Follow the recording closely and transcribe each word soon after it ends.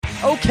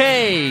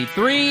Okay,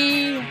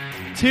 3,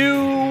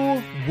 2,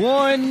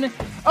 1.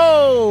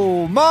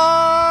 Oh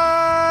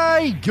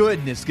my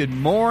goodness. Good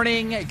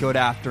morning, good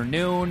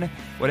afternoon.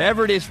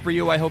 Whatever it is for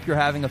you, I hope you're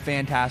having a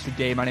fantastic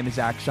day. My name is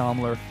Zach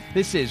Schaumler.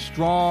 This is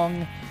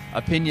Strong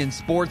Opinion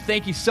Sports.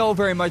 Thank you so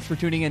very much for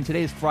tuning in.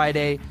 Today is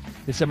Friday,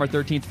 December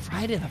 13th.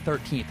 Friday the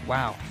 13th.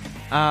 Wow.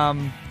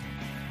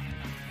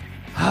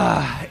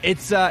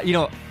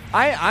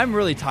 I'm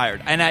really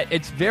tired, and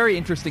it's very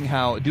interesting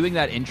how doing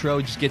that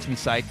intro just gets me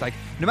psyched. Like,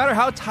 no matter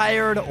how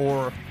tired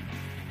or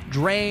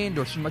drained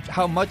or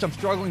how much I'm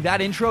struggling,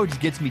 that intro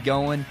just gets me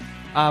going.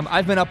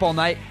 I've been up all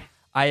night.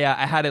 I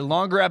had a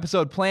longer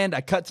episode planned. I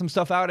cut some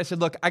stuff out. I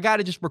said, look, I got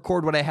to just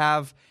record what I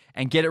have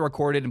and get it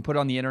recorded and put it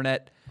on the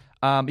internet.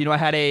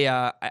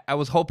 I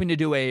was hoping to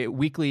do a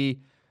weekly.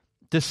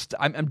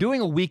 I'm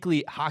doing a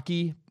weekly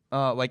hockey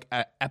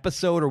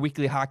episode or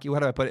weekly hockey. How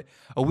do I put it?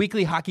 A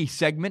weekly hockey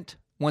segment.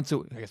 Once a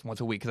week,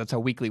 because that's how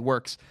weekly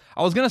works.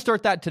 I was going to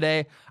start that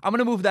today. I'm going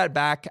to move that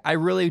back. I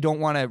really don't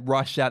want to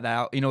rush that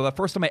out. The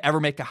first time I ever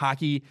make a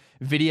hockey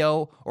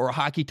video or a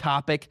hockey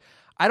topic,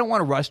 I don't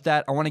want to rush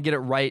that. I want to get it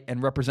right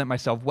and represent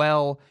myself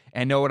well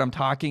and know what I'm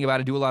talking about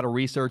and do a lot of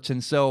research.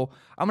 And so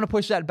I'm going to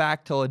push that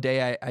back till a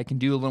day I can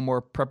do a little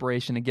more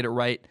preparation and get it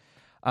right.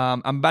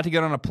 I'm about to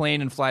get on a plane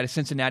and fly to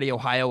Cincinnati,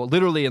 Ohio,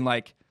 literally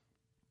in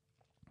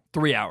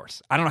 3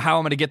 hours. I don't know how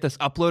I'm going to get this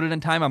uploaded in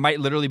time. I might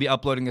literally be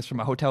uploading this from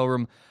a hotel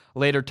room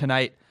later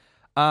tonight.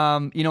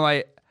 I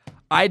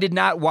did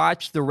not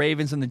watch the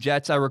Ravens and the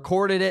Jets. I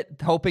recorded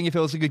it, hoping if it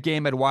was a good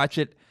game, I'd watch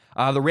it.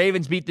 The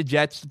Ravens beat the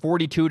Jets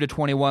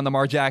 42-21.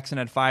 Lamar Jackson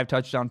had 5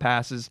 touchdown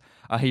passes.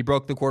 He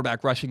broke the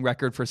quarterback rushing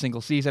record for a single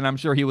season. I'm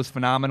sure he was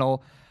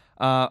phenomenal.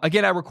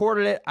 Again, I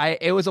recorded it.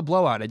 It was a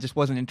blowout. I just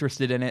wasn't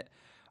interested in it.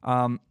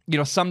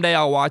 Someday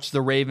I'll watch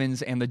the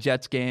Ravens and the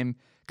Jets game,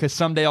 because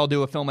someday I'll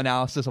do a film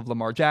analysis of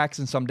Lamar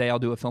Jackson. Someday I'll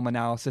do a film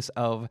analysis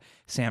of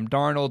Sam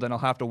Darnold, and I'll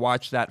have to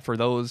watch that for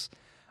those.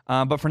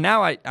 But for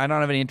now, I don't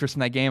have any interest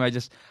in that game.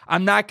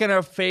 I'm not going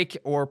to fake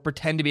or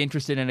pretend to be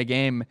interested in a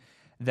game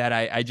that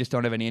I just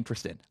don't have any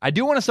interest in. I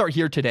do want to start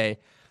here today.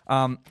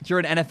 If you're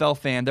an NFL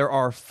fan, there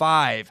are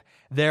five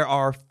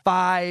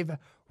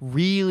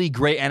really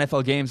great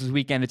NFL games this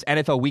weekend. It's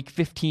NFL Week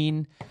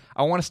 15.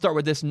 I want to start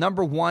with this. The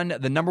number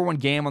one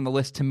game on the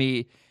list to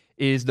me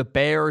is the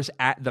Bears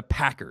at the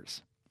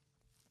Packers.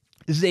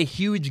 This is a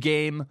huge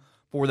game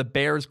for the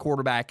Bears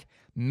quarterback,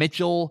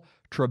 Mitchell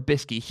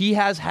Trubisky.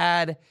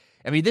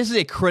 This is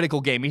a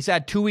critical game. He's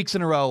had 2 weeks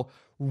in a row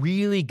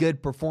really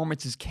good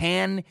performances.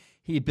 Can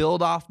he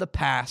build off the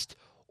past,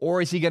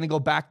 or is he going to go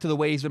back to the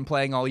way he's been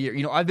playing all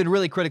year? I've been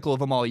really critical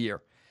of him all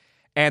year.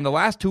 And the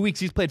last 2 weeks,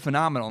 he's played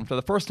phenomenal. And for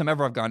the first time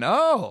ever, I've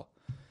gone,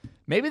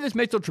 maybe this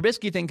Mitchell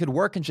Trubisky thing could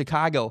work in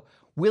Chicago.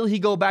 Will he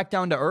go back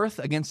down to earth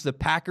against the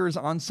Packers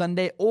on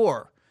Sunday,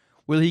 or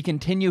will he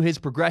continue his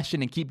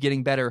progression and keep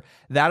getting better?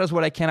 That is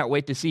what I cannot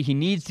wait to see. He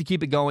needs to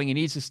keep it going. He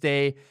needs to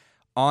stay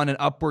on an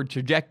upward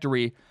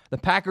trajectory. The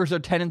Packers are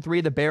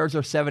 10-3. The Bears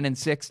are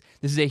 7-6.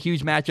 This is a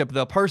huge matchup.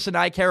 The person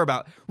I care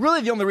about, really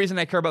the only reason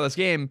I care about this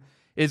game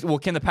is,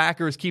 can the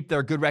Packers keep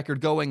their good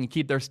record going and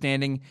keep their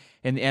standing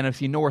in the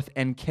NFC North?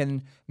 And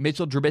can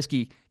Mitchell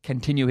Trubisky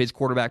continue his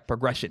quarterback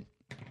progression?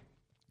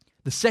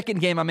 The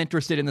second game I'm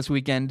interested in this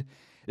weekend,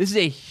 this is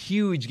a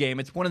huge game.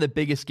 It's one of the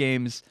biggest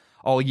games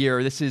all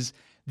year. This is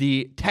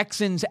the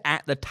Texans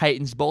at the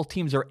Titans. Both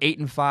teams are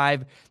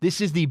 8-5. This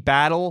is the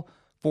battle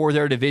for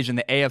their division,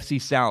 the AFC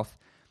South.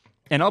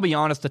 And I'll be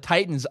honest, the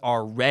Titans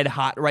are red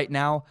hot right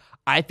now.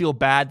 I feel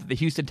bad that the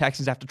Houston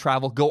Texans have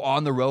to go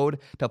on the road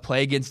to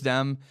play against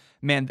them.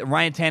 Man,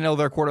 Ryan Tannehill,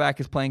 their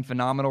quarterback, is playing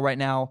phenomenal right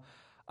now.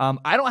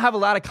 I don't have a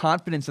lot of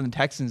confidence in the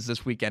Texans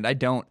this weekend. I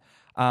don't.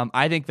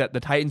 I think that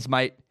the Titans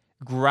might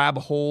grab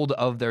hold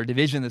of their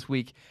division this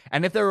week.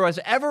 And if there was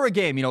ever a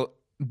game,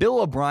 Bill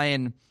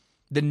O'Brien,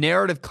 the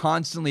narrative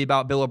constantly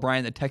about Bill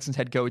O'Brien, the Texans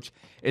head coach,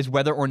 is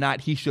whether or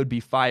not he should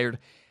be fired.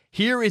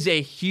 Here is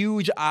a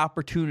huge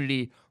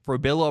opportunity for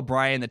Bill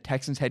O'Brien, the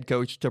Texans head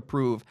coach, to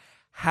prove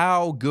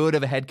how good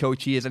of a head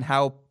coach he is and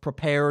how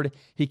prepared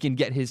he can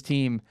get his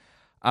team.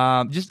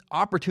 Just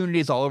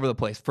opportunities all over the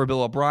place for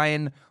Bill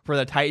O'Brien, for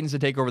the Titans to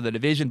take over the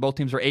division. Both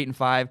teams are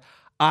 8-5.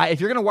 If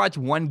you're going to watch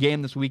one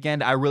game this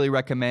weekend, I really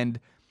recommend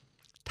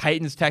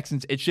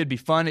Titans-Texans. It should be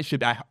fun.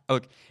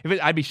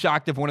 I'd be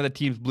shocked if one of the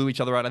teams blew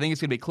each other out. I think it's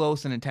going to be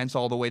close and intense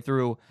all the way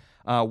through.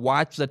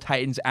 Watch the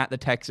Titans at the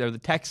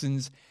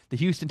Texans, the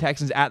Houston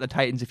Texans at the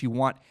Titans if you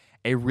want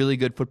a really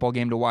good football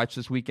game to watch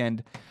this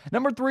weekend.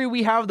 Number 3,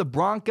 we have the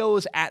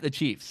Broncos at the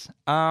Chiefs.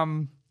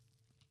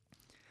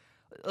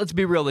 Let's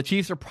be real. The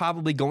Chiefs are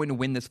probably going to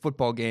win this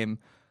football game,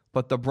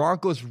 but the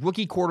Broncos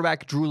rookie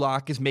quarterback Drew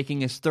Lock is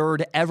making his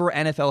third ever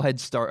NFL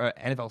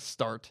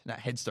start. Not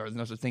head start. There's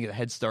no such thing as a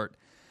head start.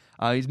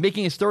 He's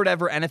making his third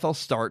ever NFL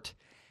start,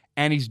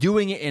 and he's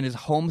doing it in his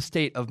home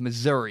state of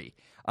Missouri.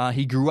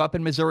 He grew up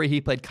in Missouri. He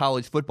played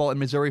college football in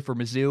Missouri for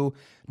Mizzou.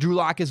 Drew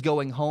Lock is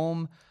going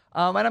home.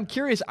 And I'm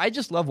curious. I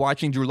just love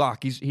watching Drew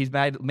Lock. He's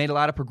made a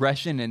lot of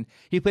progression, and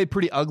he played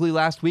pretty ugly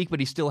last week, but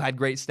he still had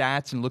great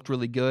stats and looked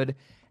really good.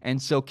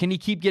 And so can he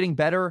keep getting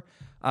better?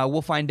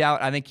 We'll find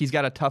out. I think he's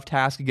got a tough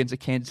task against the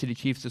Kansas City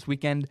Chiefs this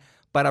weekend,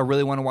 but I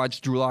really want to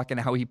watch Drew Lock and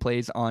how he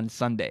plays on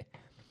Sunday.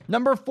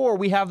 Number 4,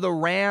 we have the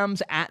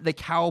Rams at the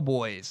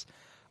Cowboys.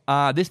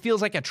 This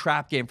feels like a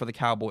trap game for the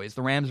Cowboys.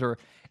 The Rams are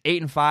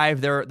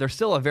 8-5. They're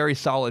still a very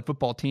solid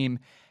football team,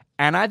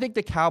 and I think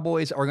the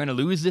Cowboys are going to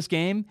lose this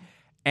game,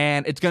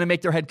 and it's going to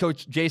make their head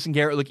coach Jason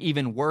Garrett look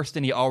even worse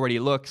than he already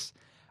looks.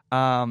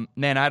 Man,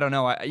 I don't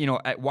know.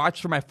 I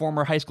watched for my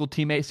former high school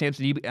teammate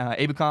Samson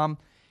Ebukam.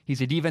 He's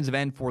a defensive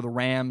end for the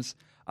Rams.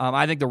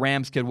 I think the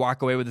Rams could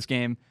walk away with this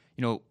game.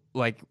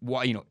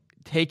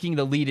 Taking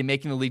the lead and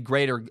making the lead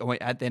greater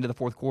at the end of the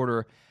fourth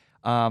quarter.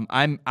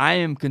 I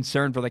am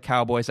concerned for the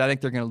Cowboys. I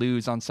think they're going to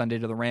lose on Sunday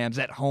to the Rams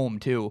at home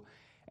too,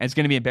 and it's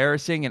going to be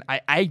embarrassing. And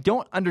I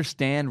don't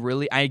understand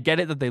really. I get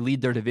it that they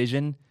lead their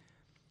division,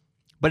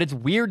 but it's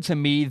weird to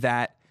me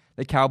that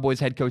the Cowboys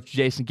head coach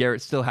Jason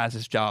Garrett still has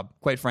his job.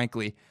 Quite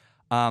frankly,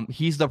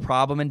 he's the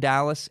problem in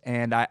Dallas.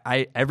 And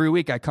I every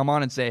week I come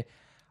on and say,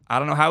 I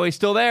don't know how he's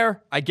still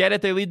there. I get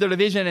it. They lead their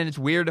division, and it's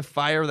weird to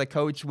fire the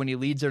coach when he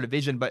leads their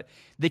division, but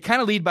they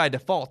kind of lead by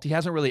default. He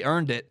hasn't really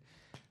earned it.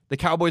 The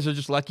Cowboys are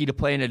just lucky to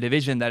play in a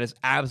division that is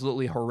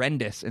absolutely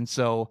horrendous. And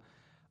so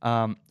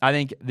I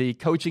think the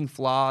coaching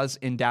flaws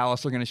in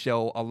Dallas are going to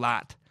show a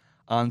lot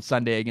on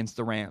Sunday against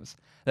the Rams.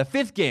 The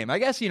 5th game, I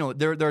guess,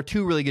 there are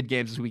 2 really good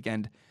games this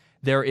weekend.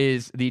 There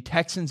is the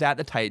Texans at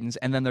the Titans,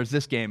 and then there's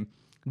this game,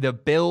 the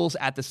Bills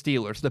at the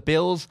Steelers. The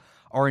Bills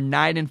are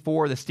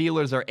 9-4. The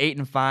Steelers are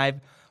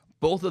 8-5.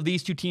 Both of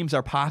these 2 teams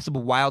are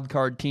possible wild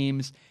card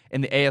teams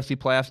in the AFC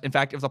playoffs. In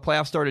fact, if the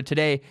playoffs started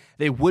today,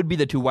 they would be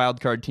the 2 wild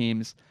card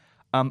teams.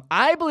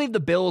 I believe the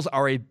Bills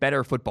are a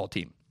better football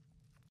team.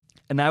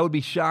 And I would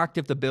be shocked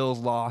if the Bills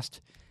lost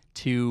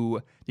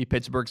to the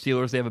Pittsburgh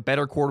Steelers. They have a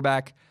better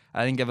quarterback.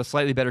 I think they have a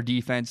slightly better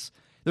defense.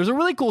 There's a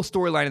really cool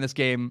storyline in this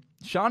game.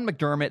 Sean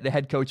McDermott, the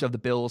head coach of the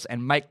Bills,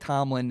 and Mike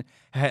Tomlin,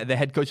 the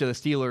head coach of the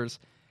Steelers,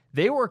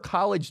 they were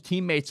college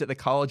teammates at the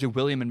College of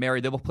William and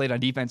Mary. They both played on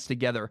defense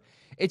together.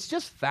 It's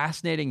just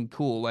fascinating and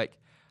cool. Like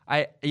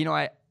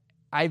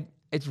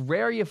it's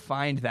rare you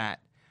find that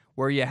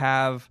where you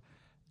have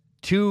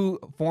 2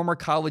 former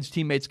college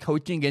teammates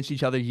coaching against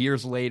each other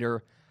years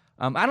later.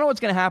 I don't know what's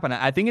going to happen.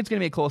 I think it's going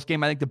to be a close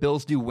game. I think the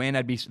Bills do win.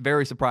 I'd be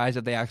very surprised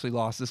if they actually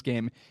lost this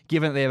game,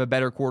 given that they have a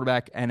better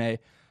quarterback and I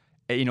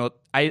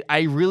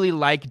really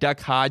like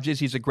Duck Hodges.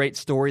 He's a great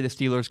story, the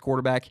Steelers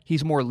quarterback.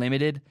 He's more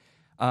limited.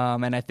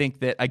 And I think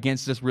that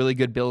against this really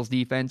good Bills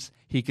defense,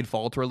 he could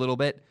falter a little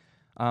bit.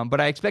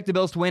 But I expect the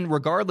Bills to win.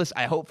 Regardless,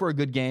 I hope for a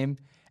good game,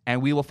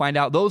 and we will find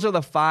out. Those are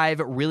the 5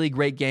 really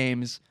great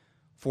games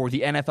for the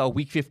NFL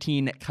Week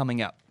 15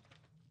 coming up.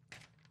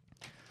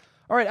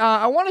 All right,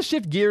 I want to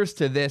shift gears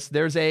to this.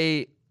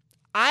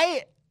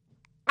 I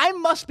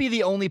must be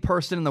the only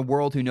person in the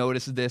world who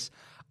notices this.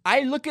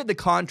 I look at the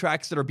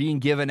contracts that are being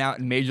given out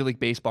in Major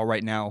League Baseball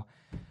right now,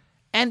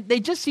 and they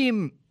just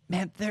seem...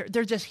 Man,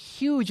 they're just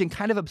huge and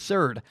kind of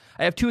absurd.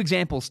 I have 2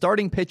 examples.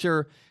 Starting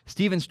pitcher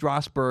Steven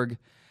Strasburg.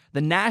 The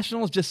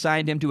Nationals just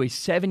signed him to a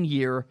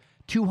 7-year,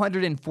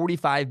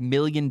 $245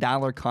 million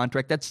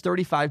contract. That's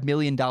 $35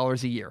 million a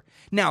year.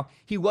 Now,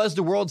 he was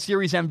the World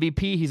Series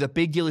MVP. He's a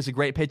big deal. He's a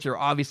great pitcher.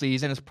 Obviously,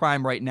 he's in his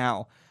prime right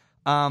now.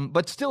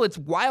 But still, it's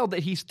wild that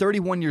he's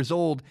 31 years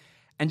old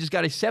and just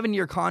got a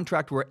 7-year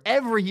contract where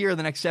every year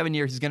the next 7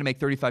 years he's going to make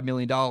 $35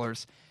 million.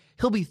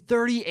 He'll be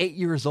 38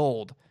 years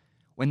old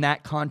when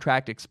that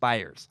contract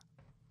expires.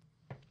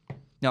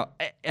 Now,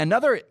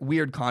 another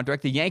weird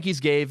contract, the Yankees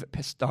gave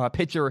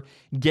pitcher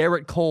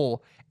Garrett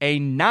Cole a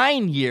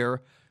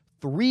 9-year,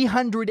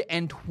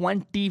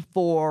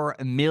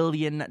 $324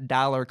 million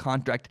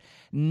contract.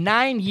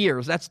 9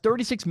 years. That's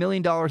 $36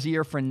 million a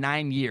year for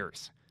 9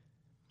 years.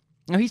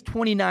 Now, he's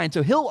 29,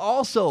 so he'll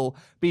also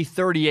be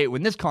 38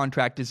 when this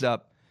contract is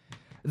up.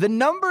 The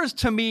numbers,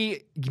 to me,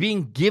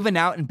 being given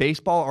out in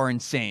baseball are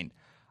insane.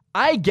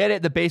 I get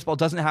it that baseball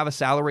doesn't have a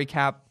salary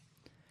cap,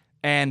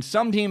 and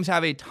some teams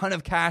have a ton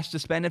of cash to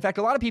spend. In fact,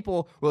 a lot of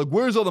people were like,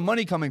 where's all the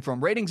money coming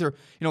from? Ratings are,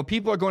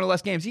 people are going to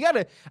less games. I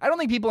don't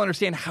think people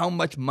understand how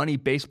much money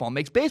baseball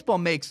makes. Baseball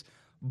makes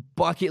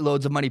bucket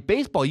loads of money.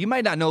 Baseball, you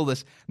might not know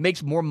this,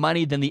 makes more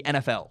money than the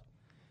NFL.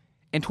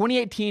 In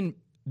 2018,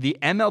 the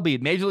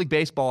MLB, Major League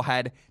Baseball,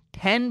 had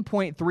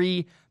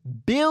 $10.3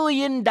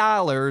 billion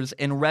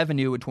in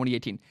revenue in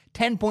 2018.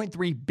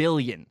 $10.3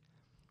 billion.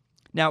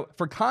 Now,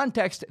 for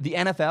context, the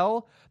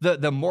NFL,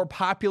 the more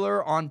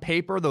popular on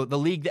paper, the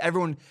league that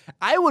everyone,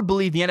 I would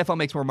believe the NFL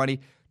makes more money.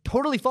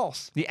 Totally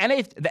false. The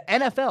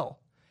NFL,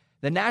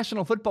 the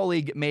National Football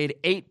League, made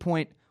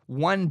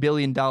 $8.1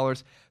 billion.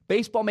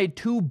 Baseball made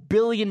 $2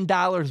 billion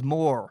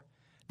more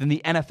than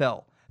the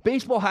NFL.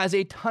 Baseball has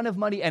a ton of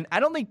money, and I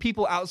don't think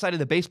people outside of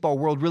the baseball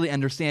world really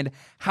understand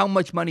how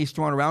much money is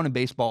thrown around in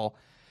baseball.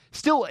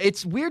 Still,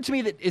 it's weird to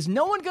me that is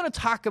no one going to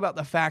talk about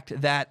the fact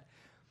that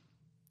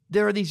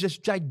there are these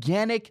just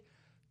gigantic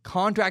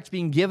contracts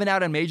being given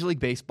out in Major League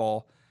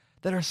Baseball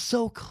that are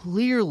so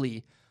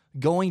clearly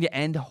going to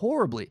end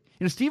horribly.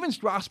 Steven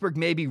Strasburg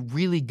may be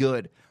really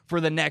good for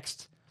the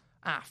next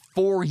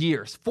 4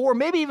 years,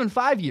 maybe even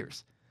 5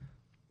 years.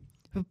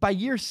 by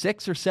year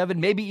 6 or 7,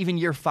 maybe even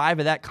year 5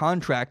 of that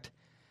contract,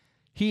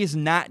 he is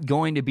not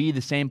going to be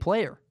the same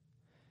player.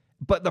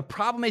 But the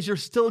problem is you're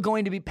still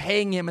going to be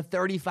paying him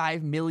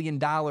 $35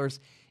 million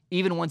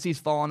even once he's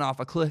fallen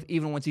off a cliff,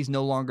 even once he's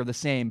no longer the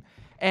same.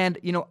 And,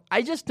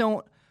 I just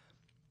don't.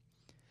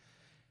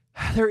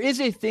 There is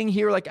a thing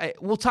here,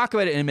 we'll talk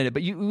about it in a minute,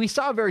 but we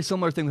saw a very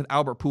similar thing with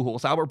Albert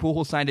Pujols. Albert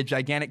Pujols signed a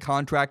gigantic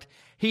contract.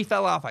 He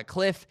fell off a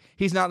cliff.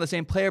 He's not the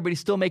same player, but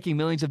he's still making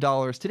millions of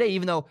dollars today,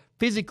 even though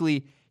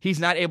physically he's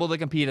not able to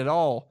compete at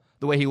all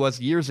the way he was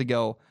years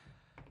ago.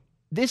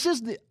 This is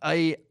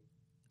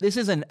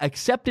an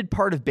accepted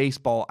part of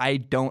baseball I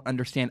don't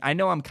understand. I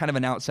know I'm kind of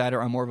an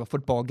outsider. I'm more of a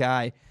football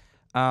guy.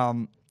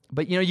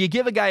 But, you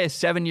give a guy a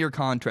 7-year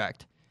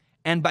contract,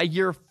 and by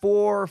year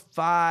 4,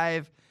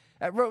 5,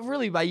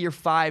 really by year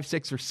 5,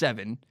 6, or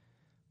 7,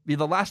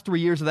 the last 3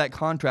 years of that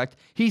contract,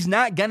 he's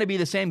not going to be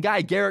the same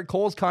guy. Garrett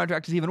Cole's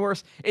contract is even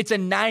worse. It's a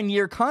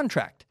 9-year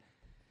contract.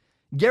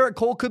 Garrett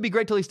Cole could be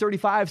great till he's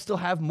 35, still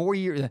have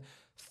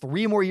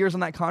 3 more years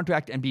on that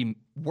contract and be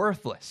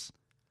worthless.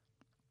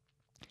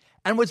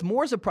 And what's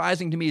more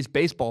surprising to me is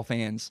baseball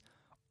fans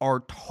are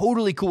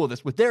totally cool with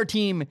this, with their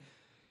team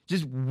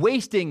just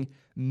wasting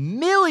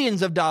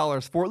millions of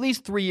dollars for at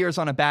least 3 years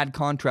on a bad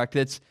contract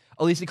that's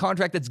at least a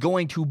contract that's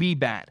going to be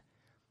bad.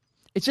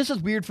 It's just this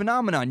weird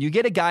phenomenon. You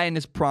get a guy in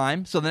his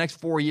prime, so the next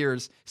 4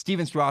 years,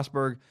 Steven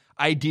Strasburg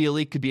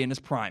ideally could be in his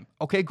prime.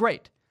 Okay,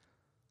 great.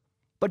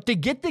 But to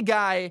get the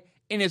guy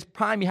in his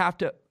prime, you have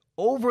to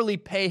overly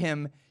pay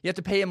him. You have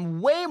to pay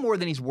him way more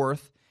than he's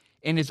worth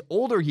in his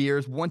older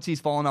years once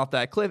he's fallen off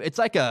that cliff. It's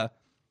like a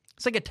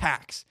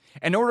tax.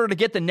 In order to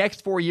get the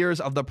next 4 years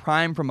of the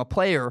prime from a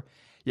player,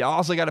 you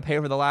also got to pay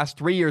for the last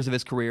 3 years of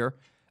his career,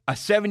 a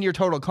 7-year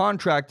total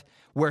contract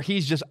where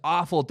he's just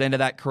awful at the end of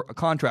that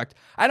contract.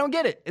 I don't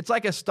get it. It's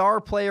like a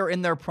star player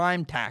in their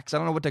prime tax. I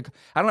don't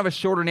have a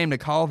shorter name to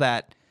call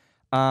that.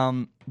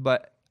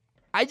 But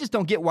I just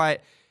don't get why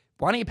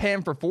don't you pay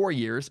him for 4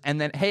 years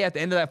and then, hey, at the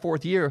end of that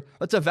 4th year,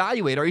 let's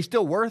evaluate. Are you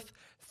still worth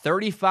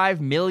 $35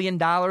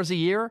 million a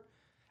year?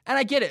 And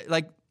I get it.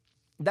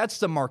 That's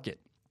the market.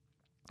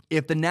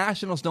 If the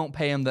Nationals don't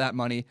pay him that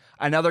money,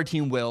 another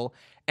team will.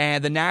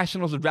 And the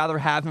Nationals would rather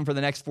have him for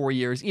the next 4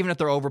 years, even if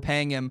they're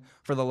overpaying him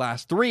for the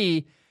last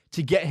 3,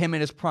 to get him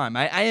in his prime.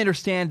 I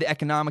understand the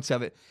economics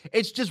of it.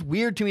 It's just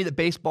weird to me that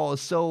baseball is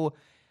so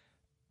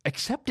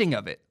accepting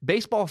of it.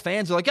 Baseball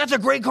fans are like, that's a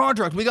great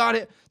contract. We got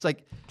it. It's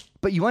like,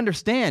 but you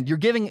understand, you're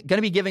going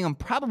to be giving him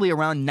probably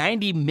around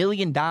 $90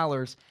 million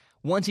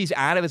once he's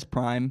out of his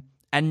prime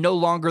and no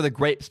longer the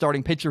great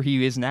starting pitcher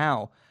he is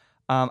now.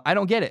 I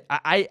don't get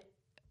it.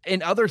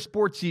 In other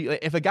sports,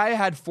 if a guy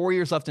had 4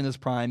 years left in his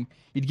prime,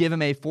 you'd give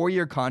him a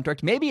 4-year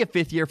contract, maybe a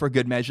 5th year for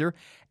good measure,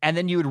 and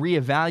then you would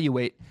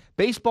reevaluate.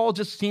 Baseball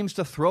just seems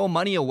to throw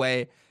money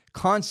away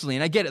constantly.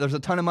 And I get it. There's a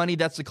ton of money.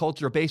 That's the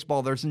culture of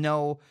baseball. There's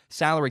no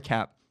salary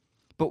cap.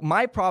 But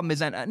my problem is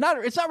that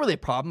it's not really a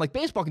problem.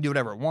 Baseball can do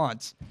whatever it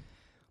wants.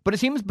 But it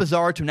seems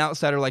bizarre to an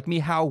outsider like me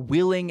how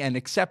willing and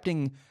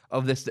accepting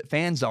of this that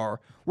fans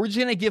are. We're just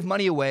going to give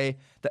money away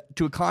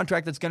to a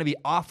contract that's going to be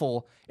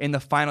awful in the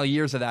final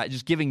years of that,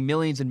 just giving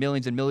millions and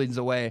millions and millions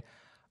away.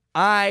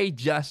 I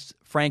just,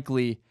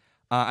 frankly,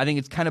 I think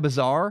it's kind of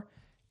bizarre.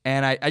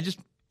 And I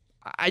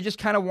just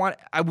kind of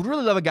I would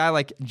really love a guy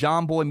like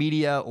John Boy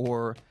Media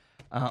or,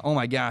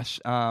 this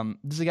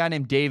is a guy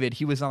named David.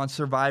 He was on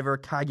Survivor,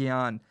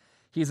 Cagayan.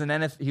 He was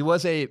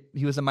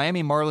a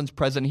Miami Marlins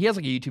president. He has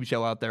a YouTube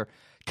show out there.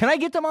 Can I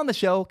get them on the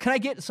show? Can I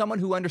get someone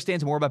who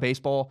understands more about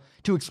baseball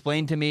to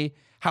explain to me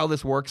how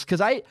this works? Because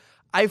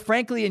I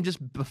frankly am just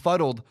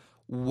befuddled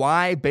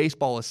why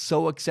baseball is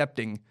so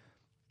accepting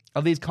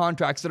of these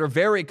contracts that are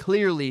very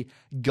clearly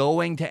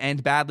going to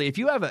end badly. If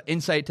you have an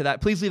insight to that,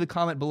 please leave a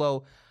comment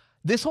below.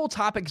 This whole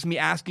topic is me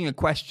asking a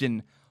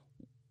question.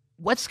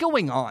 What's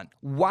going on?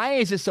 Why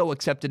is this so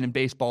accepted in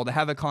baseball to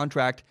have a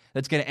contract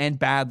that's going to end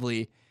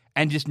badly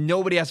and just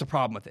nobody has a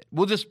problem with it?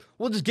 We'll just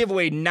give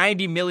away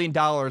 $90 million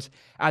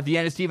at the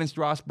end of Steven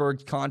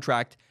Strasburg's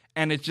contract,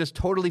 and it's just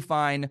totally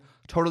fine,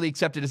 totally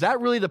accepted. Is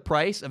that really the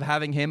price of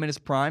having him in his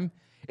prime?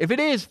 If it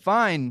is,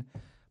 fine.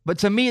 But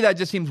to me, that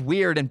just seems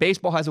weird, and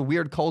baseball has a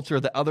weird culture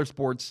that other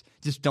sports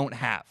just don't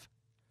have.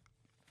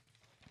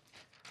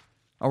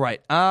 All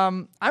right,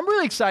 I'm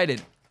really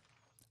excited.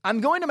 I'm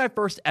going to my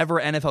first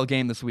ever NFL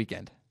game this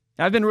weekend.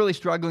 I've been really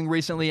struggling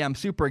recently. I'm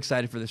super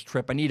excited for this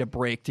trip. I need a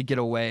break to get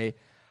away.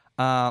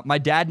 My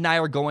dad and I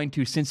are going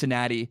to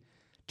Cincinnati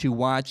to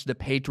watch the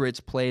Patriots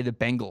play the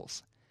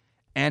Bengals.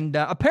 And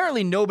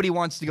apparently nobody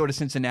wants to go to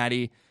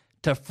Cincinnati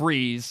to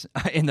freeze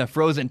in the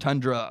frozen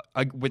tundra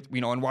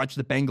and watch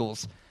the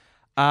Bengals.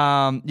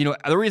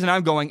 The reason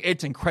I'm going,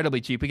 it's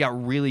incredibly cheap. We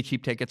got really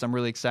cheap tickets. I'm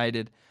really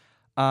excited.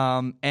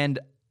 And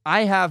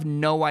I have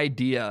no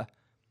idea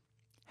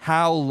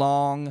how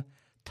long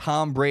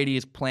Tom Brady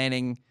is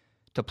planning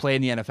to play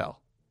in the NFL.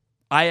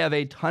 I have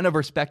a ton of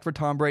respect for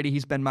Tom Brady.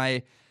 He's been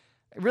my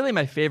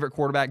favorite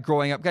quarterback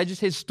growing up. Just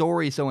his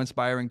story is so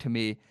inspiring to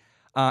me.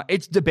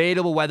 It's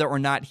debatable whether or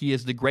not he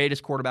is the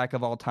greatest quarterback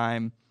of all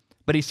time,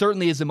 but he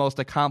certainly is the most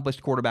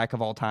accomplished quarterback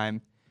of all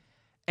time.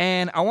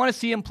 And I want to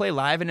see him play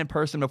live and in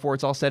person before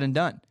it's all said and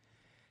done.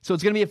 So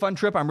it's going to be a fun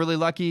trip. I'm really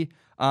lucky.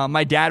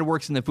 My dad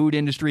works in the food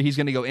industry. He's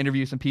going to go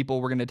interview some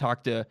people. We're going to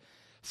talk to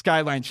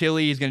Skyline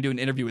Chili. He's going to do an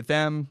interview with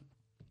them.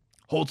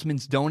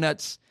 Holtzman's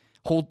Donuts.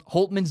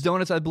 Holtman's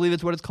Donuts, I believe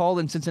it's what it's called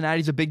in Cincinnati.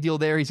 Is a big deal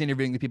there. He's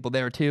interviewing the people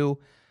there too.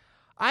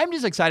 I'm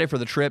just excited for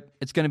the trip.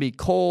 It's going to be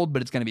cold,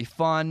 but it's going to be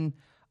fun.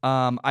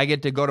 I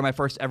get to go to my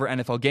first ever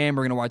NFL game.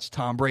 We're going to watch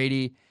Tom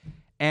Brady.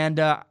 And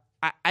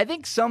I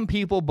think some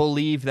people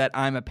believe that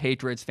I'm a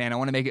Patriots fan. I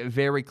want to make it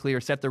very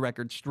clear, set the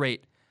record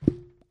straight.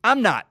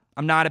 I'm not.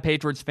 I'm not a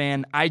Patriots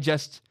fan. I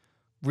just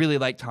really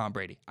like Tom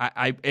Brady.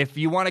 If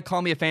you want to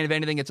call me a fan of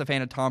anything, it's a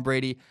fan of Tom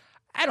Brady.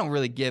 I don't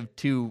really give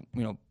two,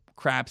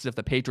 craps if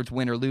the Patriots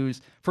win or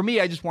lose. For me,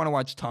 I just want to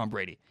watch Tom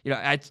Brady.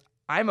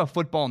 I'm a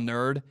football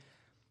nerd,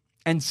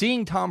 and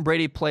seeing Tom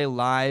Brady play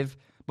live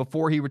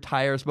before he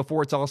retires,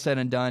 before it's all said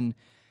and done,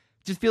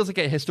 just feels like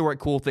a historic,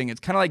 cool thing. It's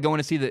kind of like going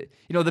to see the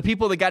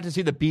people that got to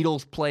see the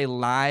Beatles play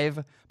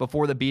live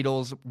before the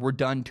Beatles were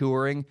done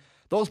touring.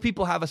 Those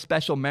people have a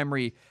special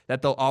memory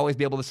that they'll always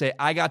be able to say,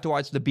 I got to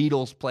watch the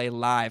Beatles play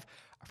live.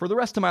 For the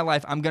rest of my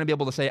life, I'm going to be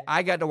able to say,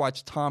 I got to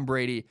watch Tom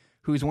Brady,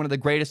 who's one of the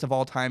greatest of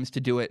all times to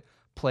do it,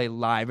 play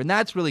live. And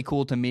that's really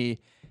cool to me.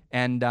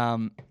 And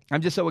I'm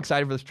just so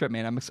excited for this trip,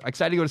 man. I'm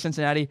excited to go to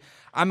Cincinnati.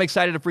 I'm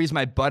excited to freeze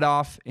my butt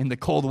off in the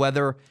cold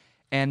weather.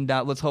 And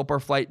let's hope our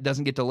flight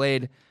doesn't get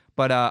delayed.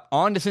 But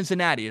on to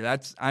Cincinnati.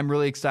 I'm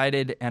really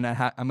excited. And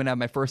I'm going to have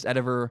my first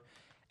ever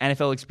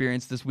NFL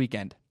experience this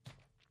weekend.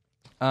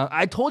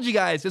 I told you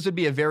guys this would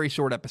be a very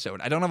short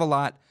episode. I don't have a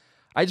lot.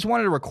 I just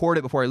wanted to record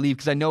it before I leave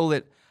because I know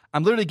that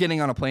I'm literally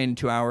getting on a plane in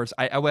 2 hours.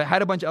 I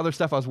had a bunch of other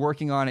stuff I was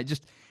working on.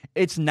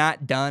 It's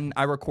not done.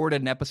 I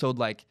recorded an episode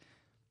like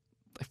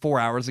 4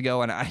 hours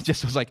ago, and I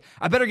just was like,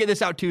 I better get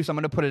this out too, so I'm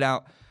going to put it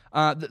out.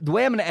 The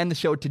way I'm going to end the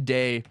show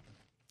today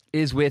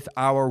is with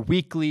our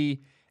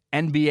weekly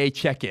NBA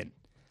check-in.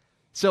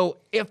 So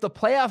if the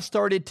playoffs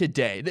started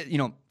today,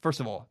 first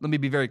of all, let me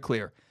be very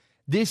clear.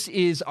 This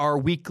is our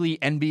weekly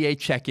NBA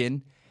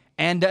check-in.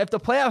 And if the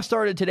playoffs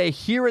started today,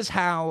 here is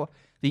how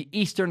the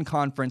Eastern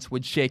Conference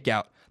would shake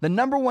out. The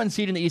number one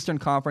seed in the Eastern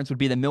Conference would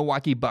be the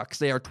Milwaukee Bucks.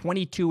 They are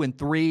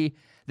 22-3.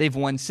 They've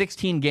won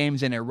 16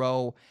 games in a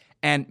row.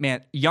 And,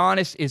 man,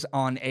 Giannis is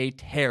on a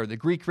tear. The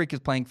Greek Freak is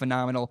playing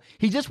phenomenal.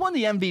 He just won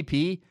the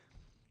MVP,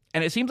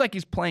 and it seems like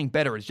he's playing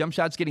better. His jump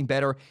shot's getting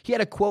better. He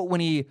had a quote when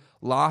he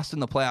lost in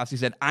the playoffs. He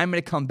said, I'm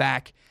going to come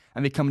back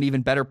and become an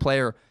even better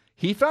player.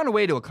 He found a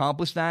way to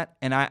accomplish that,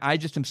 and I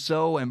just am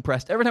so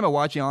impressed. Every time I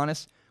watch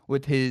Giannis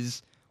with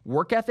his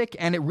work ethic,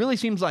 and it really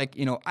seems like,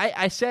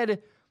 I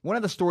said one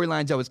of the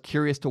storylines I was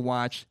curious to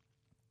watch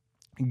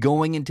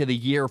going into the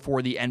year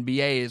for the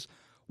NBA is,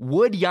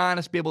 would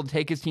Giannis be able to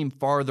take his team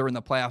farther in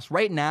the playoffs?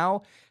 Right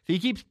now, if he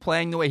keeps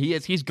playing the way he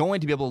is, he's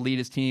going to be able to lead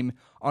his team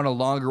on a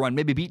longer run,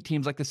 maybe beat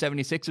teams like the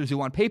 76ers who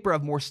on paper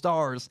have more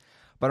stars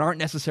but aren't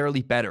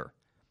necessarily better.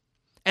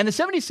 And the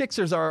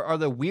 76ers are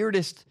the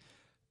weirdest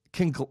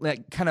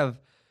kind of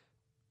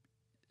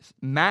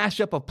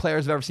mashup of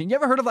players I've ever seen. You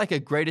ever heard of like a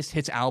greatest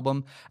hits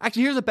album?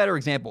 Actually, here's a better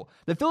example.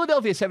 The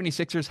Philadelphia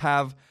 76ers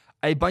have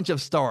a bunch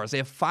of stars. They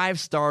have 5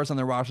 stars on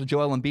their roster.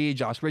 Joel Embiid,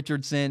 Josh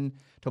Richardson,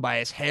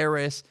 Tobias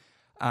Harris,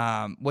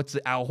 Al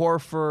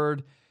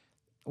Horford.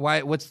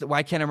 Why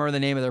can't I remember the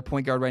name of their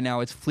point guard right now?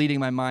 It's fleeting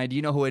my mind.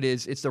 You know who it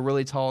is. It's the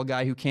really tall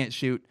guy who can't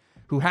shoot,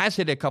 who has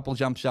hit a couple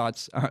jump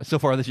shots so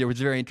far this year, which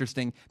is very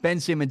interesting. Ben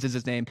Simmons is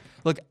his name.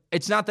 Look,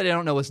 it's not that I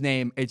don't know his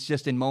name. It's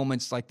just in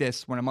moments like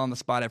this, when I'm on the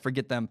spot, I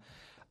forget them.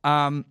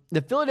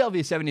 The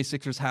Philadelphia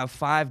 76ers have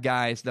 5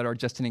 guys that are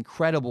just an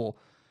incredible...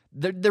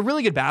 They're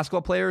really good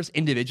basketball players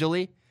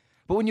individually,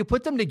 but when you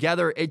put them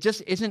together, it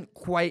just isn't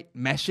quite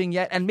meshing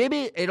yet. And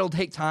maybe it'll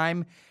take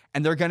time,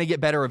 and they're going to get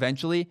better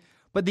eventually.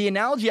 But the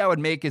analogy I would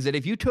make is that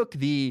if you took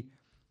the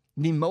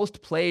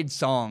most played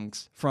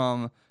songs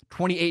from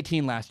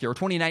 2018 last year, or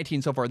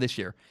 2019 so far this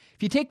year,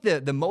 if you take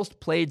the most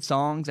played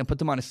songs and put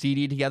them on a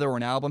CD together or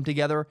an album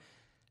together,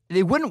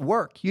 they wouldn't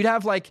work. You'd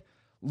have like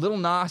Lil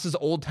Nas's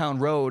Old Town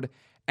Road,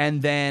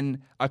 and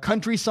then a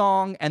country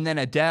song, and then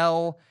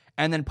Adele,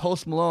 and then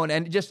Post Malone,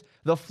 and just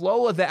the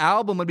flow of the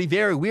album would be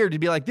very weird.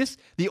 It'd be like this,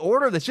 the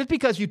order of this, just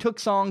because you took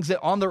songs that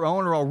on their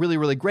own are all really,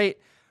 really great,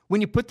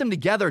 when you put them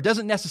together, it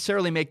doesn't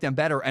necessarily make them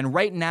better. And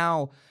right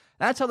now,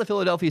 that's how the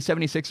Philadelphia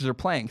 76ers are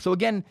playing. So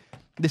again,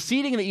 the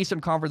seeding in the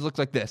Eastern Conference looks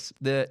like this.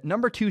 The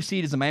number 2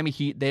 seed is the Miami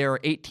Heat. They are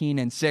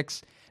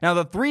 18-6. Now,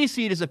 the 3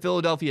 seed is the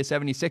Philadelphia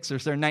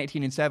 76ers. They're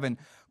 19-7.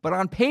 But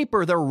on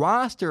paper, their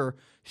roster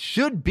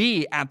should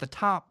be at the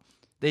top.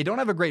 They don't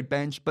have a great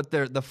bench, but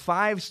they're the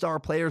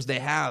 5-star players they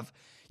have.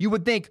 You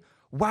would think,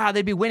 wow,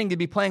 they'd be winning, they'd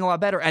be playing a lot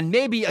better. And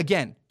maybe,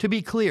 again, to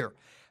be clear,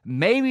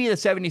 maybe the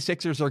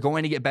 76ers are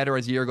going to get better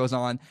as the year goes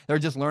on. They're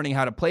just learning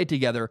how to play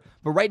together.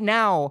 But right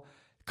now,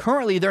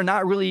 currently, they're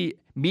not really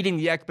meeting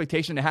the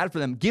expectation they had for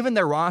them. Given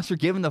their roster,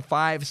 given the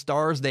 5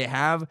 stars they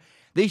have,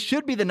 they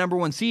should be the number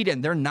 1 seed,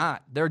 and they're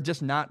not. They're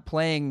just not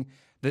playing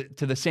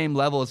to the same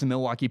level as the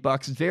Milwaukee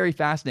Bucks. It's very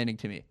fascinating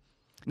to me.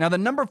 Now, the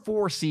number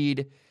 4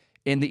 seed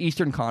in the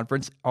Eastern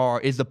Conference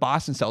is the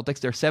Boston Celtics.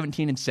 They're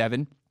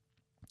 17-7.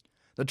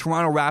 The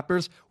Toronto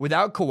Raptors,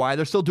 without Kawhi,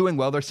 they're still doing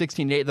well. They're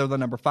 16-8. They're the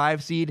number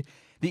 5 seed.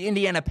 The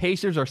Indiana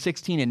Pacers are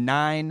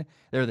 16-9.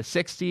 They're the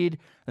 6th seed.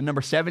 The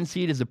number 7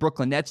 seed is the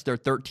Brooklyn Nets. They're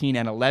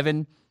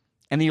 13-11.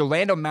 And the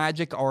Orlando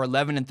Magic are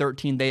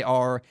 11-13. They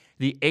are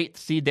the 8th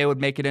seed. They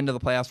would make it into the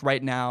playoffs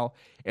right now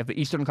if the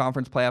Eastern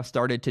Conference playoffs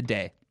started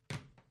today.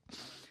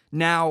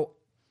 Now,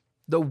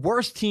 the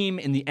worst team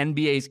in the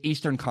NBA's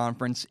Eastern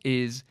Conference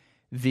is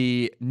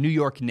the New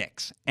York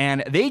Knicks.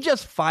 And they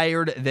just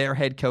fired their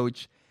head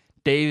coach,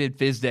 David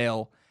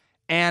Fizdale.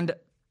 And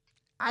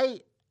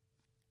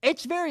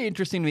it's very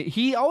interesting to me.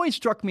 He always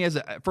struck me as,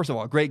 first of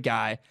all, a great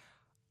guy.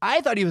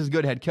 I thought he was a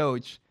good head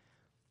coach.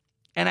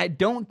 And I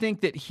don't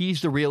think that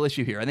he's the real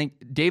issue here. I think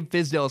Dave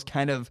Fizdale is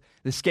kind of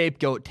the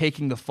scapegoat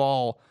taking the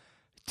fall.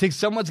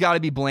 Someone's got to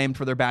be blamed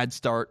for their bad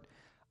start.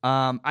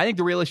 I think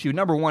the real issue,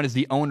 number one, is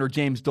the owner,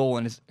 James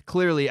Dolan, is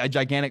clearly a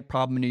gigantic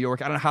problem in New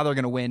York. I don't know how they're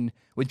going to win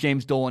with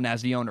James Dolan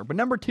as the owner. But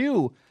number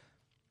two,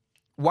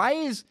 why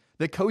is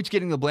the coach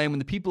getting the blame when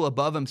the people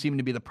above him seem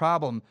to be the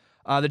problem?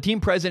 The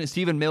team president,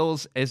 Stephen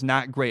Mills, is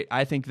not great.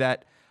 I think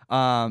that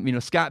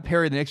Scott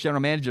Perry, the Knicks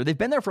general manager, they've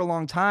been there for a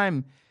long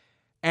time,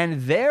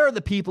 and they're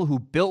the people who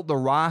built the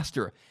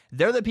roster.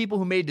 They're the people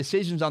who made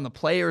decisions on the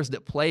players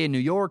that play in New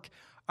York.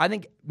 I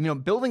think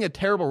building a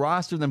terrible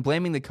roster, then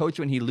blaming the coach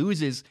when he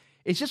loses,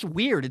 it's just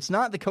weird. It's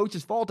not the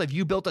coach's fault if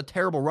you built a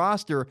terrible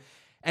roster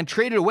and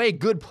traded away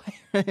good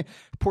players.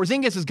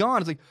 Porzingis is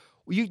gone. It's like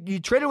you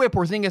traded away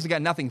Porzingis and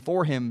got nothing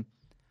for him.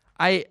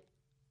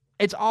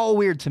 It's all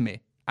weird to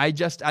me. I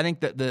think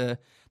that the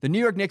New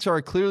York Knicks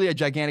are clearly a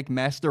gigantic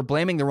mess. They're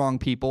blaming the wrong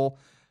people.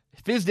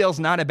 Fizdale's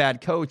not a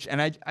bad coach,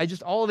 and I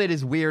just all of it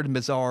is weird and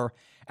bizarre.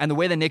 And the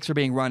way the Knicks are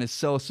being run is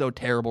so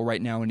terrible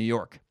right now in New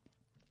York.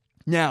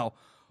 Now,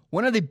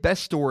 one of the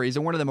best stories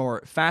and one of the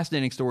more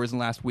fascinating stories in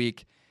the last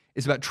week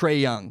is about Trae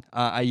Young,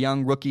 a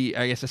young rookie,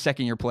 I guess a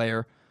second-year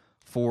player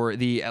for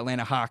the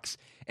Atlanta Hawks.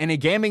 In a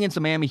game against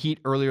the Miami Heat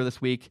earlier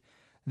this week,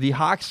 the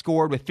Hawks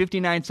scored with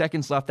 59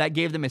 seconds left. That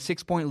gave them a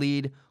 6-point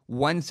lead,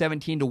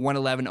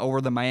 117-111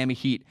 over the Miami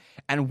Heat.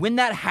 And when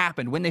that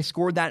happened, when they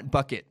scored that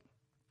bucket,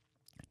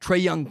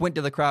 Trae Young went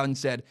to the crowd and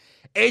said,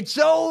 "It's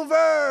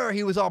over!"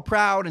 He was all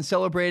proud and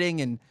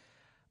celebrating. And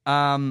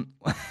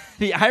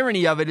the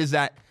irony of it is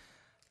that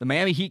the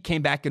Miami Heat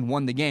came back and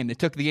won the game. They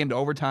took the game to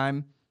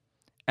overtime.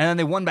 And then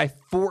they won by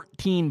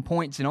 14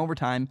 points in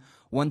overtime,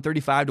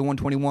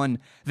 135-121.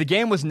 The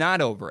game was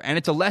not over, and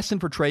it's a lesson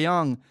for Trae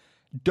Young.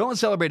 Don't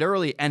celebrate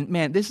early. And,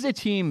 man, this is a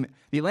team,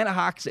 the Atlanta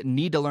Hawks, that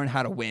need to learn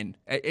how to win.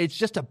 It's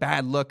just a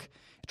bad look.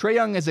 Trae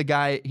Young is a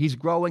guy, he's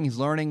growing, he's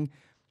learning,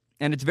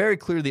 and it's very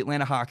clear the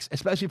Atlanta Hawks,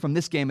 especially from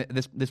this game,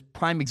 this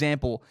prime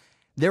example,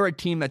 they're a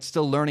team that's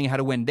still learning how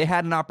to win. They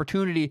had an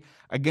opportunity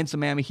against the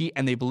Miami Heat,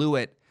 and they blew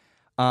it.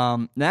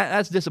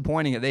 That's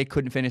disappointing that they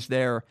couldn't finish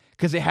there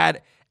because they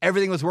had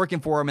everything was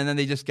working for them, and then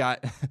they just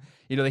got,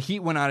 the Heat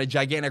went on a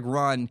gigantic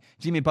run.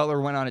 Jimmy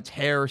Butler went on a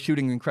tear,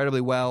 shooting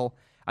incredibly well.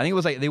 I think it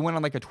was like they went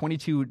on like a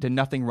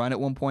 22-0 run at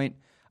one point.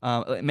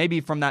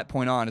 Maybe from that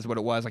point on is what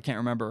it was. I can't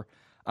remember.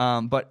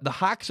 But the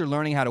Hawks are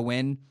learning how to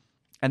win,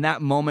 and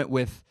that moment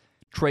with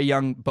Trae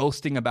Young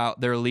boasting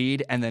about their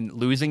lead and then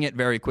losing it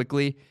very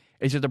quickly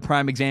is just a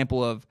prime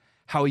example of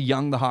how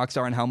young the Hawks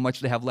are and how much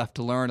they have left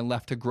to learn and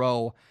left to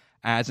grow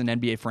as an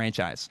NBA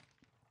franchise.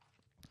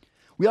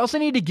 We also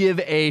need to give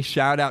a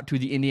shout out to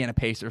the Indiana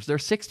Pacers. They're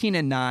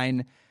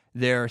 16-9.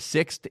 They're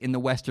 6th in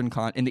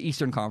the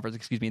Eastern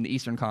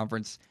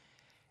Conference.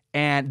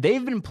 And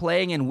they've been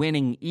playing and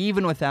winning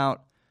even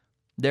without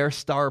their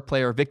star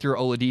player, Victor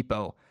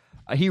Oladipo.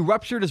 He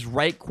ruptured his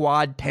right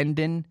quad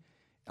tendon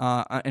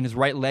in his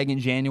right leg in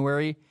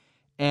January.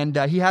 And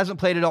he hasn't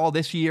played at all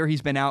this year.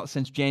 He's been out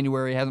since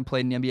January. He hasn't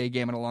played an NBA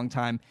game in a long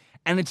time.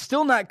 And it's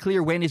still not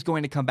clear when he's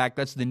going to come back.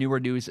 That's the newer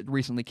news that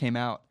recently came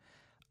out.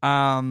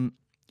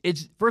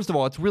 First of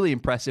all, it's really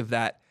impressive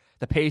that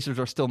the Pacers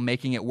are still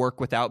making it work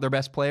without their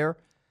best player.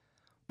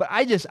 But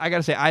I got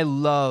to say, I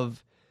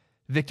love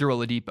Victor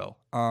Oladipo.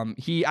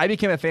 I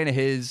became a fan of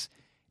his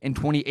in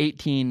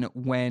 2018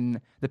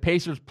 when the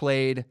Pacers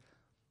played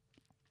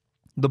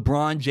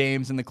LeBron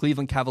James and the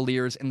Cleveland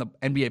Cavaliers in the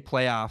NBA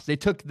playoffs. They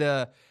took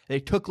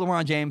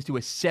LeBron James to a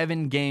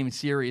 7-game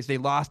series. They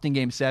lost in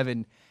Game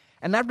 7.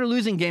 And after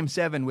losing Game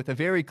 7 with a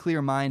very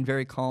clear mind,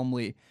 very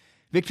calmly,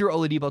 Victor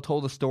Oladipo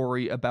told a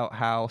story about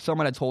how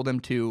someone had told him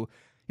to,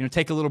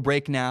 take a little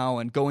break now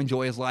and go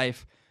enjoy his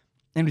life.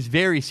 And he was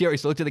very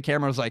serious. He looked at the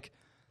camera and was like,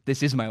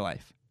 "This is my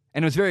life."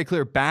 And it was very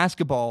clear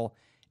basketball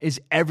is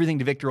everything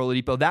to Victor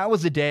Oladipo. That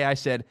was the day I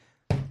said,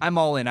 I'm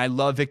all in. I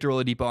love Victor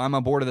Oladipo. I'm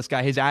on board with this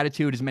guy. His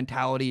attitude, his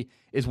mentality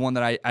is one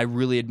that I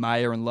really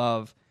admire and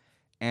love.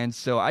 And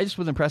so I just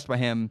was impressed by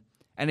him.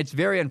 And it's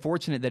very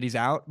unfortunate that he's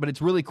out, but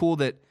it's really cool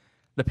that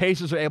the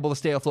Pacers are able to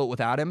stay afloat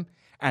without him.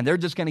 And they're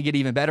just going to get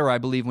even better, I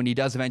believe, when he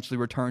does eventually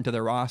return to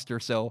their roster.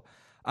 So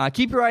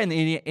keep your eye on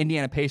the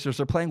Indiana Pacers.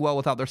 They're playing well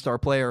without their star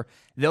player.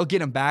 They'll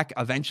get him back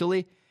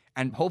eventually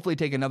and hopefully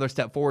take another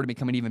step forward and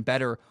become an even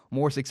better,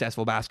 more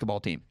successful basketball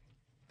team.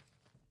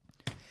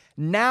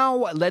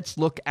 Now let's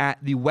look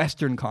at the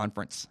Western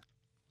Conference.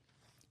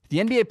 The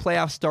NBA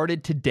playoffs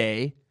started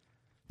today.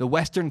 the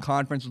Western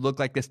Conference would look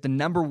like this. The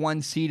number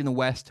 1 seed in the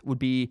West would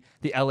be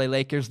the LA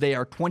Lakers. They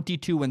are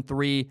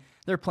 22-3.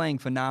 They're playing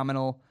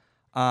phenomenal.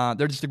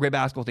 They're just a great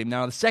basketball team.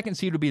 Now, the second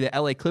seed would be the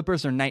LA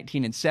Clippers. They're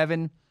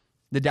 19-7.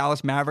 The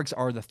Dallas Mavericks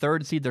are the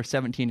third seed. They're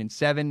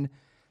 17-7.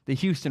 The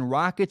Houston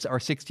Rockets are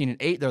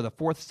 16-8. They're the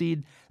fourth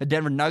seed. The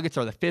Denver Nuggets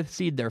are the fifth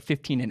seed. They're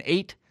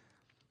 15-8.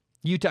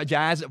 Utah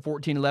Jazz at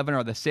 14-11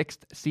 are the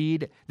sixth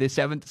seed. The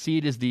seventh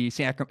seed is the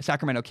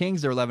Sacramento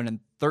Kings. They're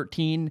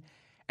 11-13.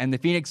 And the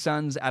Phoenix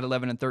Suns at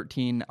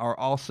 11-13 are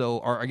also,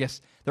 or I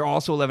guess they're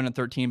also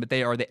 11-13, but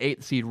they are the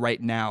eighth seed right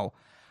now.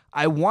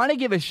 I want to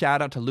give a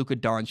shout out to Luka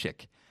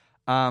Doncic.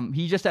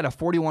 He just had a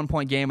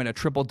 41-point game and a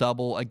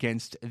triple-double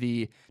against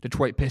the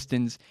Detroit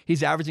Pistons.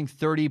 He's averaging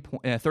 30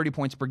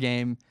 points per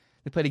game.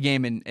 They played a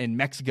game in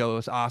Mexico. It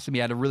was awesome.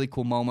 He had a really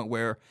cool moment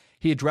where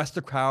he addressed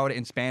the crowd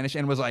in Spanish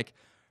and was like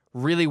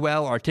really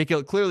well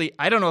articulate. Clearly,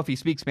 I don't know if he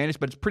speaks Spanish,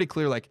 but it's pretty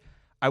clear. Like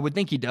I would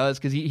think he does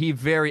because he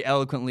very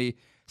eloquently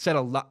said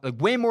a lot,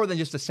 like way more than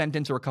just a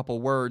sentence or a couple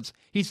words.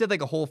 He said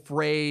like a whole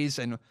phrase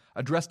and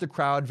addressed the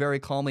crowd very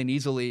calmly and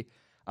easily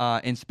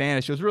in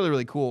Spanish. It was really,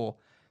 really cool.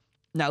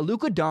 Now,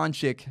 Luka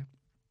Doncic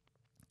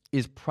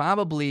is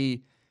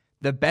probably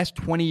the best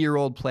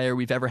 20-year-old player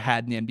we've ever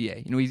had in the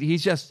NBA. You know,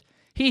 he's just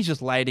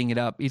lighting it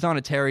up. He's on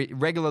a tear. He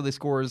regularly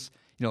scores,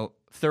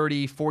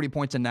 30, 40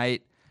 points a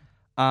night.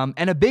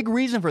 And a big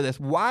reason for this,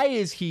 why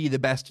is he the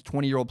best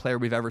 20-year-old player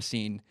we've ever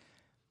seen?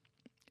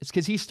 It's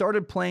because he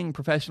started playing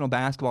professional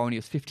basketball when he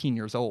was 15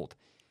 years old.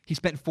 He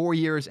spent 4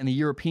 years in the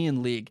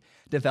European League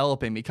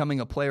developing,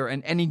 becoming a player.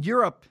 And in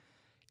Europe,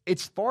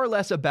 it's far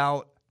less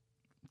about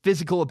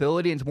physical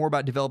ability and it's more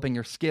about developing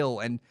your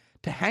skill. And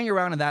to hang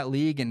around in that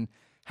league and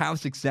have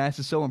success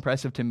is so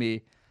impressive to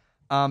me.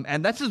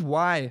 And that's just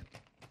why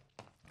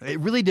it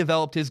really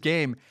developed his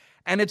game.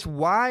 And it's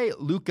why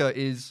Luka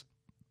is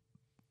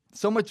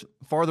so much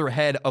farther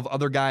ahead of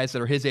other guys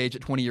that are his age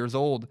at 20 years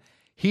old.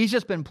 He's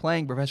just been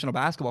playing professional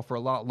basketball for a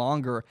lot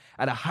longer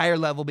at a higher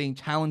level, being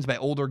challenged by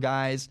older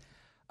guys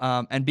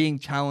and being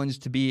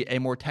challenged to be a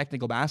more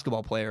technical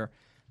basketball player.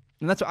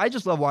 And that's why I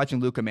just love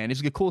watching Luka, man.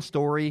 He's a cool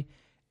story.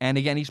 And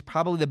again, he's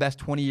probably the best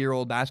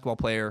 20-year-old basketball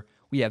player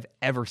we have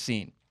ever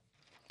seen.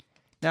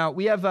 Now,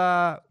 we have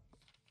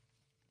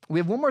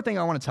one more thing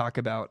I want to talk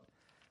about.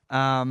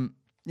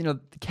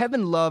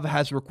 Kevin Love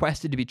has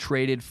requested to be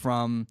traded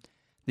from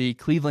the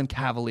Cleveland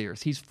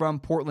Cavaliers. He's from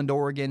Portland,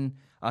 Oregon.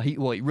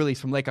 He's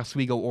from Lake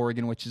Oswego,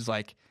 Oregon, which is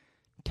like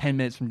 15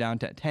 minutes from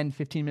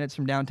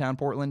downtown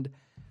Portland.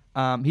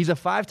 He's a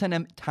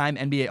 5-time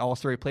NBA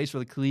All-Star. He plays for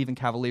the Cleveland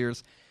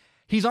Cavaliers.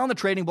 He's on the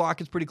trading block.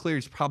 It's pretty clear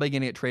he's probably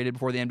going to get traded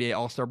before the NBA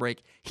All-Star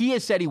break. He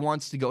has said he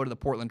wants to go to the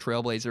Portland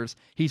Trailblazers.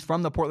 He's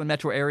from the Portland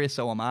metro area,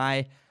 so am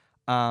I.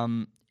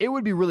 It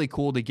would be really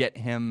cool to get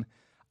him.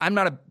 I'm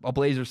not a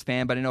Blazers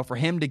fan, but I know for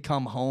him to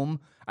come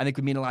home, I think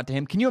would mean a lot to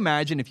him. Can you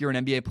imagine if you're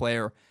an NBA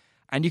player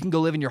and you can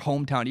go live in your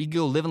hometown? You can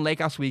go live in Lake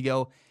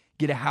Oswego,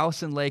 get a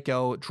house in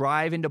Lakeo,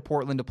 drive into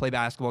Portland to play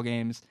basketball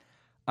games.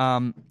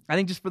 I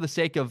think just for the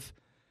sake of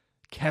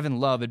Kevin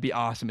Love, it'd be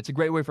awesome. It's a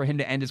great way for him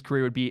to end his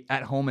career, would be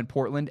at home in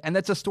Portland. And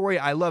that's a story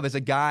I love as a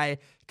guy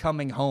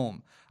coming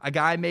home, a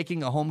guy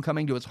making a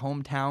homecoming to his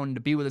hometown to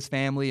be with his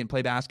family and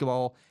play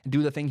basketball and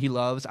do the thing he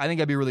loves. I think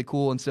that'd be really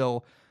cool. And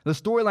so the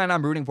storyline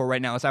I'm rooting for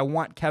right now is I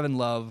want Kevin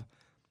Love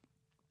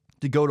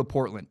to go to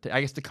Portland.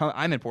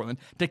 I'm in Portland,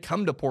 to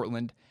come to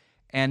Portland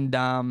and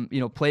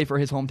play for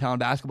his hometown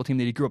basketball team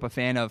that he grew up a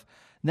fan of.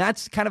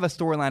 That's kind of a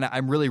storyline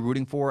I'm really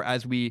rooting for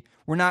as we're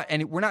not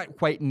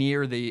quite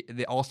near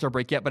the All-Star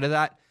break yet, but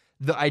as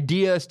the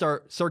ideas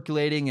start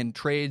circulating and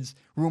trades,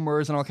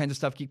 rumors, and all kinds of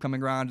stuff keep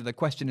coming around. The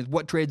question is,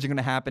 what trades are going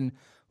to happen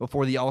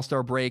before the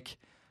All-Star break?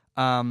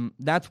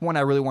 That's one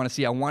I really want to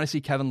see. I want to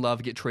see Kevin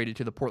Love get traded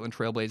to the Portland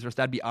Trailblazers.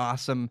 That'd be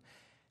awesome.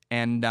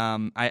 And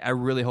I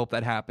really hope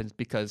that happens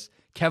because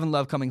Kevin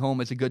Love coming home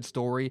is a good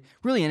story.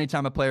 Really,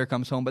 anytime a player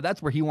comes home, but that's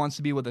where he wants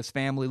to be with his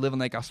family, live in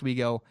Lake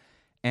Oswego.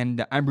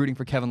 And I'm rooting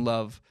for Kevin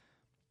Love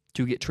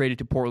to get traded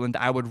to Portland.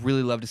 I would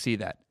really love to see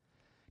that.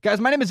 Guys,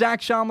 my name is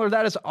Zach Schaumler.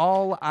 That is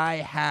all I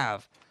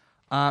have.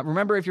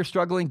 Remember, if you're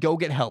struggling, go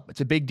get help.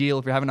 It's a big deal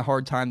if you're having a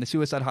hard time. The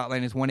suicide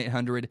hotline is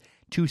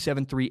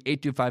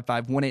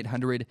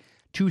 1-800-273-8255,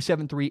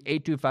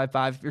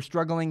 1-800-273-8255. If you're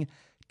struggling,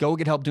 go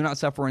get help. Do not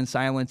suffer in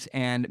silence.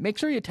 And make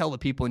sure you tell the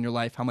people in your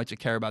life how much you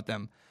care about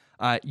them.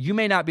 You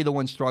may not be the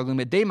one struggling,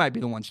 but they might be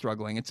the one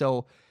struggling. And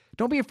so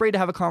don't be afraid to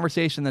have a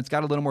conversation that's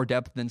got a little more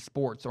depth than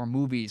sports or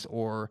movies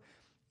or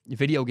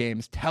video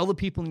games. Tell the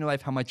people in your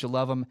life how much you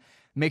love them.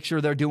 Make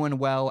sure they're doing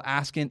well.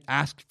 Ask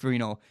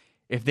for,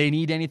 if they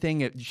need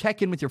anything.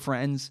 Check in with your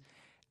friends.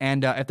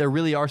 And if they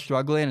really are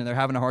struggling and they're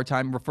having a hard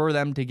time, refer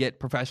them to get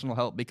professional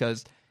help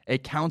because a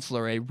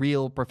counselor, a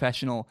real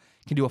professional,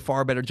 can do a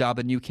far better job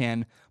than you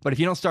can. But if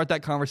you don't start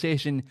that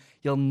conversation,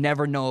 you'll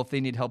never know if they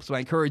need help. So I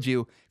encourage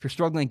you, if you're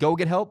struggling, go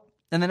get help.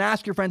 And then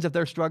ask your friends if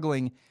they're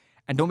struggling.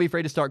 And don't be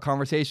afraid to start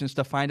conversations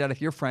to find out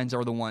if your friends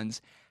are the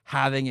ones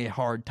having a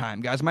hard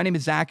time. Guys, my name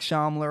is Zach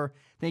Schaumler.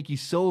 Thank you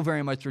so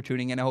very much for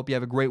tuning in. I hope you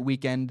have a great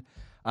weekend.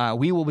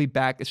 We will be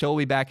back. The show will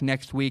be back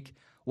next week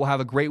We'll have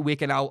a great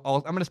weekend. I'm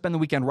going to spend the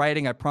weekend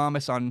writing, I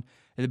promise. At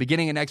the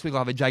beginning of next week, I'll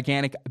have a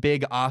gigantic,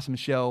 big, awesome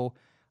show.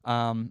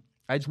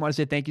 I just want to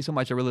say thank you so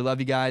much. I really love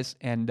you guys,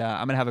 and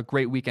I'm going to have a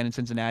great weekend in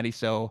Cincinnati.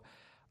 So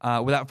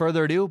without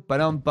further ado,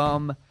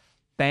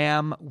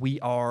 bam, we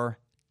are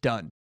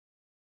done.